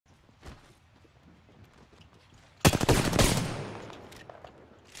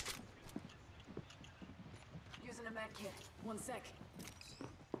here. One sec.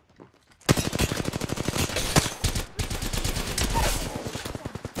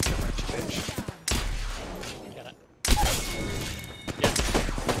 Get it. Yeah.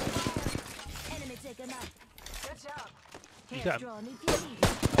 Enemy taken out. Good job. You got him. Draw me, please.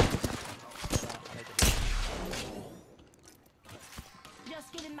 Just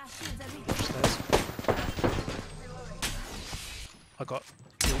giving my shields a recharge. Upstairs. I got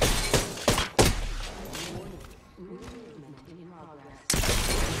killed.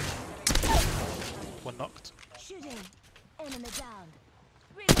 One knocked. Shooting. Enemy down.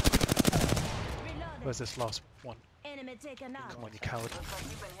 Reloading. Reloading. Where's this last one? Enemy taken out. Come on, you coward. Looks like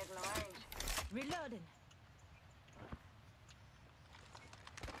you've been hitting the range. Reloading.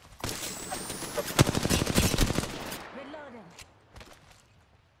 Reloading.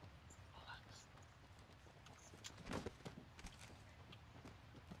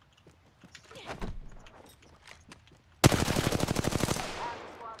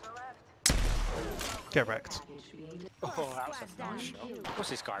 Get wrecked. Oh, that was a nice shot. What's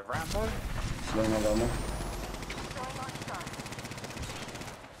this guy, Rambo? Vamos.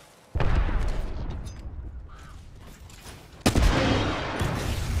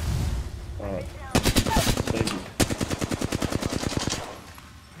 Thank you.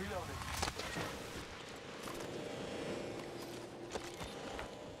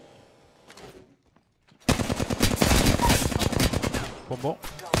 One more.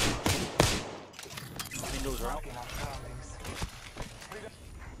 Windows are out.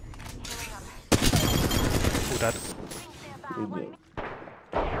 All dead. Good.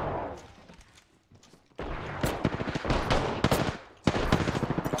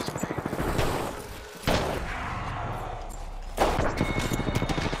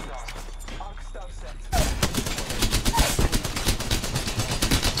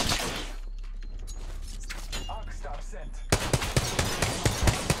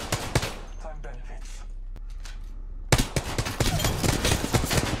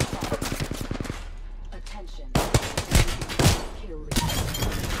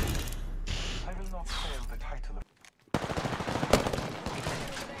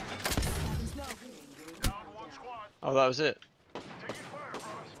 Oh, that was it.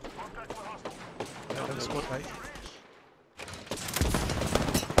 Another squad, mate.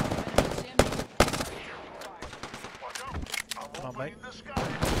 Come on, mate.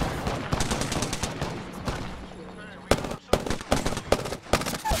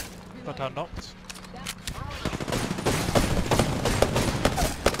 Got down knocked.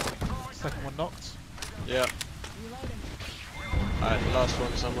 Second one knocked. Yeah. Alright, the last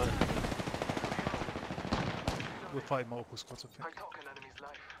one somewhere. We're fighting multiple squads, I think. I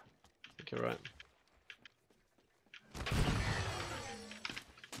think you're right.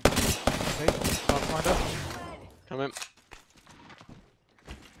 Okay, Pathfinder. Come in.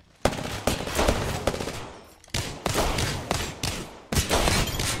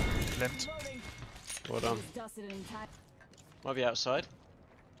 Limped. Well done. Might be outside.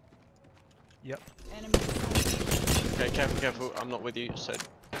 Yep. Okay, careful. I'm not with you, so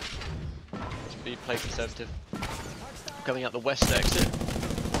play conservative. Coming out the west exit.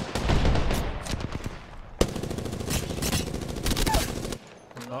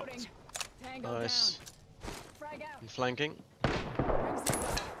 Knocked. Nice. I'm flanking. Yeah,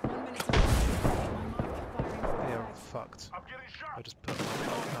 I'm fucked. I just put my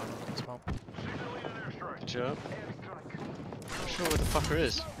down on this one. Good job. Not sure where the fucker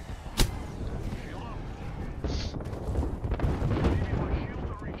is.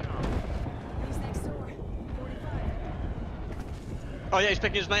 Oh yeah, he's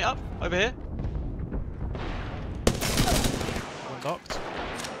picking his mate up over here. One knocked.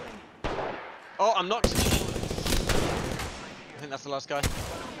 Oh, I'm knocked. I think that's the last guy.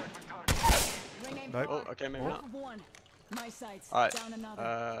 Nope. Oh, okay, maybe not. Alright. Maybe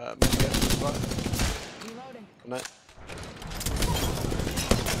go to the right. Come on.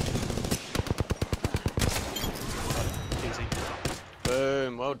 Easy.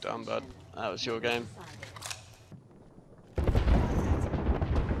 Boom, well done, bud. That was your game.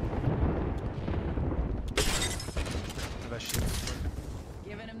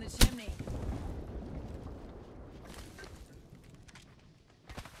 Giving him the chimney.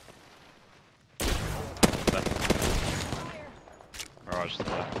 Garage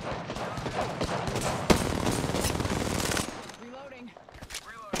there. Reloading.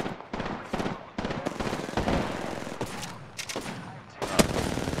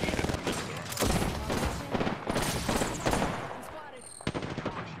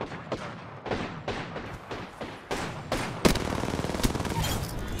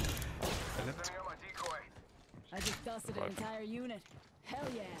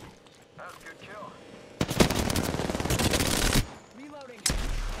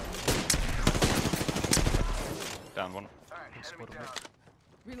 full squad on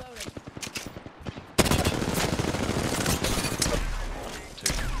me. Reloading.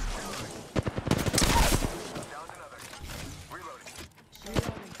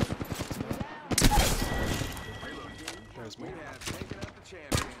 There's more.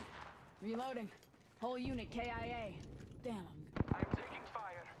 Reloading. Whole unit KIA. Damn. I'm taking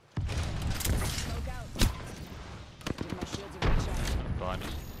fire. Smoke out. Give my shields a recharge. Behind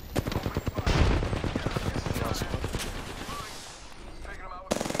us. Last squad. Taking them out.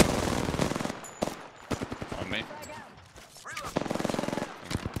 On me. Frag out.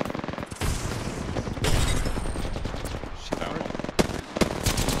 Shit, Down.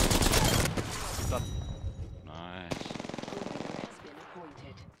 done. Nice.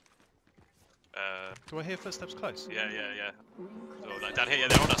 Do I hear footsteps close? Yeah. So, like, down here, yeah,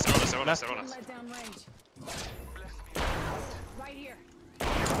 they're on us. Let down range. Right here.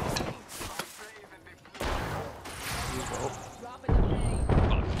 Drop in the bay.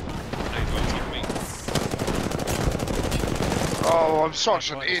 Oh, I'm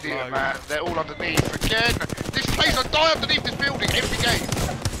such an Right, it's idiot, low. man. They're all underneath again. This place, I die underneath this building every game.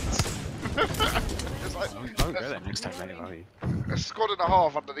 It's like, Don't go there next time, mate, are you? a squad and a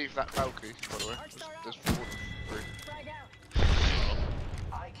half underneath that balcony, by the way. There's 4 3. Frag out.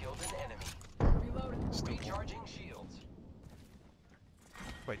 I killed an enemy. Reloading. Still more. Recharging shields.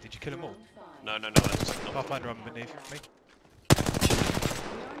 Wait, did you kill them all? No, that's just not. Pathfinder on beneath me.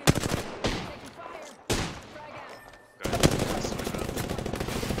 Taking fire. Frag out. Go ahead.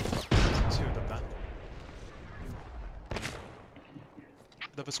 Two of them there.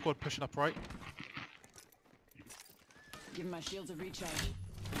 Another squad pushing up right. Give my shields a recharge.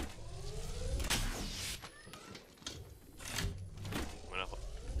 Went up.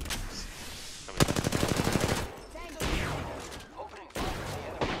 Tango. Opening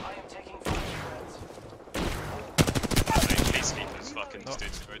fire on the enemy. I am taking fire, friends. Coming. Peacekeepers fucking just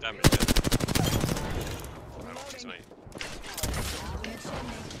doing zero damage. It's me.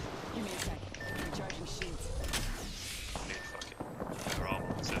 Give me a sec. Recharging shields. I need fucking better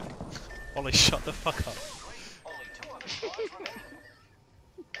armor. That's it. Ollie, shut the fuck up. Only 200 squads remaining.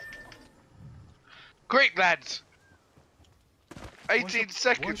 Great, lads. Why 18 is your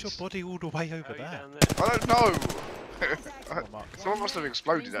seconds. body all the way over How are you there? down there? I don't know. Come on, Mark. Someone must have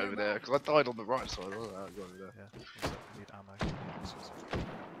exploded over there because I died on the right side. I don't know how I got over there. Yeah, one sec, I need ammo.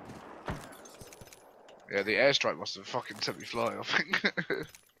 Yeah, the airstrike must have fucking sent me flying, I think.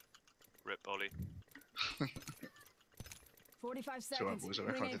 Rip Ollie. 45 Alright, seconds. boys, I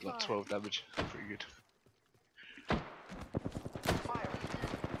reckon I did like 12 damage. Pretty good. Fire.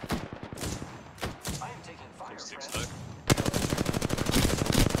 I am taking fire, 6 friends. though.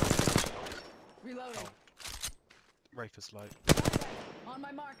 Reloading. Wraith is low. On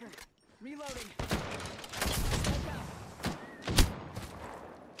my marker. Reloading.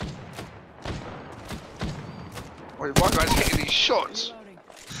 Wait, one guy's hitting these shots. Reloading.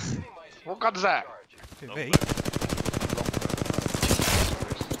 Giving my shield What gun's that? Who, Oh, me? look.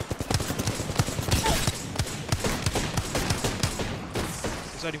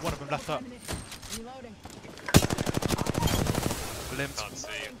 There's only one of them left up. Reloading. Limbs.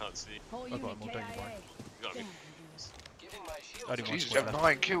 Can't see. Whole I unit got him all, don't you KIA. worry. You gotta be. Giving my shield. Only one Jesus, you squad have left.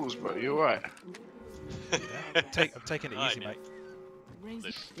 9 kills, bro. You alright? I'm taking it easy, Nine, mate.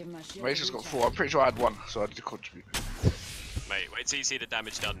 Give my shield Mace's a got recharge. 4. I'm pretty sure I had 1, so I did contribute. Mate, wait till you see the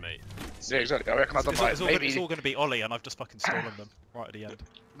damage done, mate. Yeah, exactly. I reckon I've done like maybe. It's all going to be Ollie, and I've just fucking stolen them right at the end.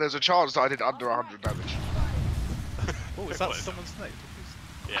 There's a chance that I did under 100 damage. Oh, is that What? someone's name?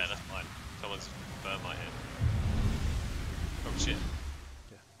 Yeah, that's mine. Someone's burned my head. Oh shit.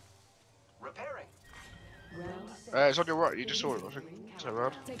 Repairing. It's on your right. You just saw it, I think. Turn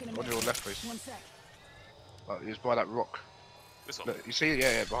around. Taking a On minute. your left, please. 1 sec. He was by that rock. This one. Look, you see?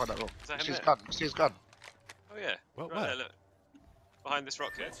 Yeah, behind that rock. Is that You see him his there? gun. You see his gun. Oh yeah. Well, right where? there, look. Behind this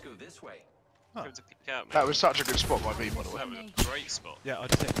rock here. Let's go this way. Oh. Give it a peek out, mate. That was such a good spot by me, by the way. That was a great spot. Yeah, I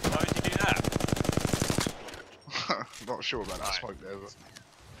did it. Why would you do that? Not sure about that Right. smoke there, but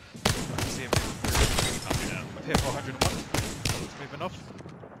I can see him. Copy that. I'm here for 101. Moving off.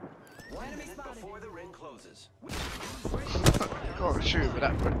 One minute before the ring closes. you can't shoot him with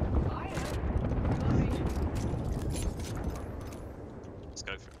that. Bro. Let's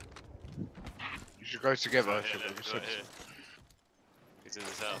go for it. You should go together. I Right here, think. look, right here. He's in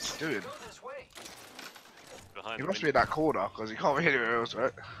this house. Doing. Go this way. Behind He the must be in that corner because he can't be anywhere else,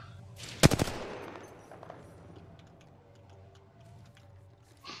 right?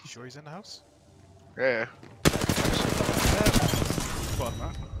 You sure he's in the house? Yeah. Spot him,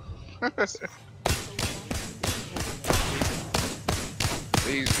 man.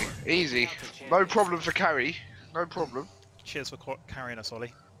 Easy, easy. No problem for carry. No problem. Cheers for carrying us,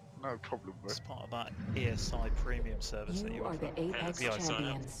 Ollie. No problem, bro. It's part of that ESI premium service that you You are offer. the Apex Yeah, that's right.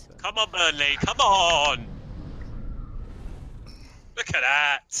 champions. Come on, Burnley, come on! Look at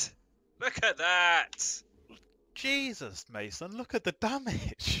that! Look at that! Jesus, Mason, look at the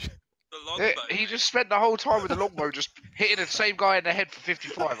damage. The longbow. He just spent the whole time with the longbow just hitting the same guy in the head for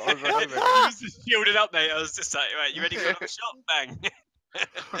 55 over and over. He was just shielded up, mate. I was just like, right, you ready for another shot? Bang!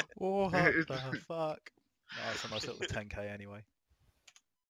 What the fuck? Oh, it's a nice little 10k anyway.